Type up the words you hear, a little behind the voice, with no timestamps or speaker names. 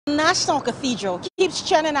National Cathedral keeps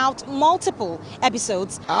churning out multiple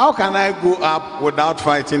episodes. How can I go up without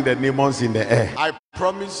fighting the demons in the air? I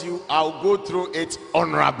promise you I'll go through it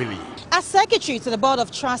honorably. As Secretary to the Board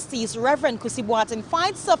of Trustees, Reverend Kusibuatin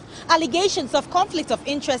finds of allegations of conflict of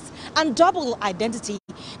interest and double identity,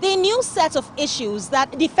 the new set of issues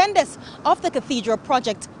that defenders of the Cathedral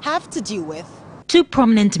project have to deal with. Two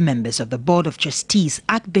prominent members of the Board of Trustees,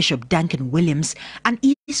 Archbishop Duncan and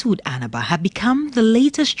Eastwood Anaba, have become the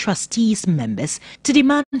latest trustees members to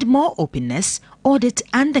demand more openness, audit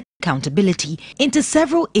and accountability into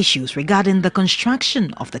several issues regarding the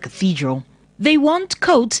construction of the cathedral. They want,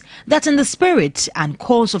 quote, that in the spirit and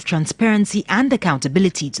cause of transparency and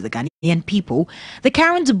accountability to the Ghanaian people, the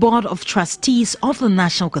current Board of Trustees of the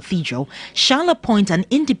National Cathedral shall appoint an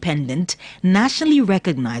independent, nationally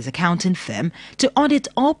recognized accounting firm to audit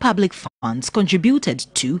all public funds contributed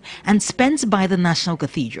to and spent by the National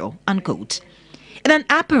Cathedral, unquote. In an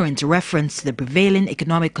apparent reference to the prevailing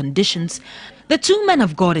economic conditions, the two men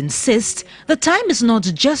of God insist the time is not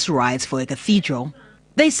just right for a cathedral.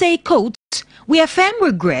 They say, quote, we have firm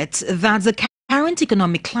regret that the current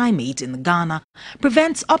economic climate in Ghana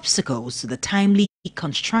prevents obstacles to the timely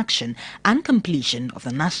construction and completion of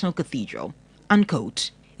the National Cathedral,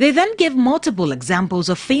 unquote. They then give multiple examples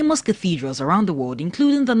of famous cathedrals around the world,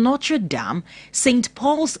 including the Notre Dame, St.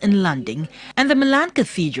 Paul's in London, and the Milan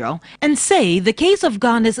Cathedral, and say the case of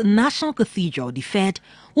Ghana's National Cathedral deferred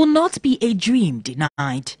will not be a dream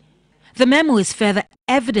denied. The memo is further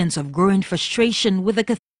evidence of growing frustration with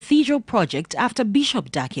the cathedral project after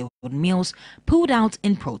Bishop Duncan pulled out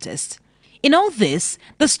in protest. In all this,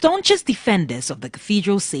 the staunchest defenders of the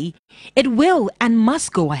cathedral say it will and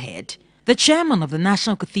must go ahead. The chairman of the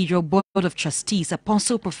National Cathedral Board of Trustees,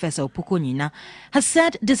 Apostle Professor Opokonina, has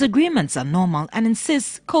said disagreements are normal and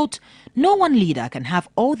insists, quote, no one leader can have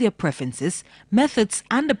all their preferences, methods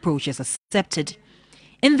and approaches accepted.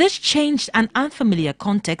 In this changed and unfamiliar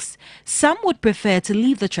context, some would prefer to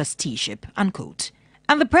leave the trusteeship, unquote.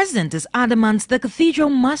 And the president is adamant the cathedral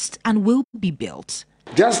must and will be built.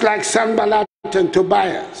 Just like Sanballat and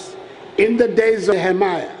Tobias, in the days of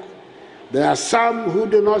Nehemiah, there are some who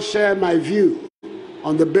do not share my view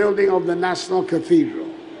on the building of the National Cathedral.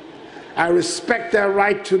 I respect their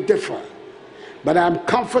right to differ, but I am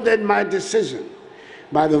confident in my decision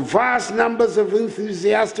by the vast numbers of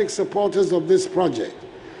enthusiastic supporters of this project,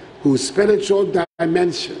 whose spiritual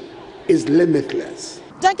dimension is limitless.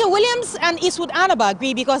 Duncan and Eastwood Anaba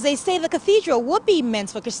agree because they say the cathedral would be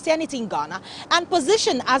meant for Christianity in Ghana and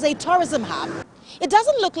positioned as a tourism hub. It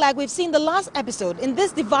doesn't look like we've seen the last episode in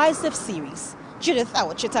this divisive series. Judith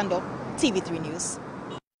Awachitando, TV3 News.